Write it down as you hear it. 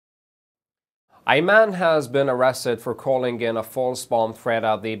A man has been arrested for calling in a false bomb threat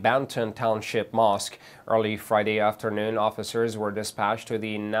at the Benton Township mosque. Early Friday afternoon, officers were dispatched to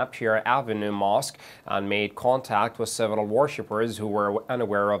the Napier Avenue mosque and made contact with several worshippers who were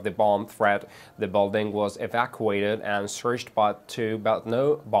unaware of the bomb threat. The building was evacuated and searched but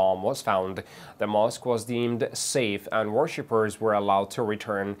no bomb was found. The mosque was deemed safe and worshippers were allowed to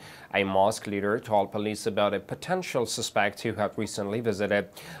return. A mosque leader told police about a potential suspect who had recently visited.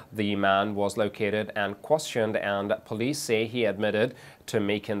 The man was located and questioned, and police say he admitted to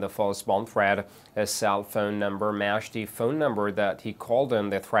making the false bomb threat. His cell phone number matched the phone number that he called in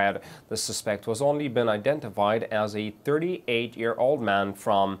the threat. The suspect was only been identified as a 38-year-old man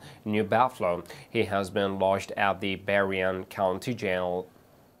from New Buffalo. He has been lodged at the Berrien County Jail.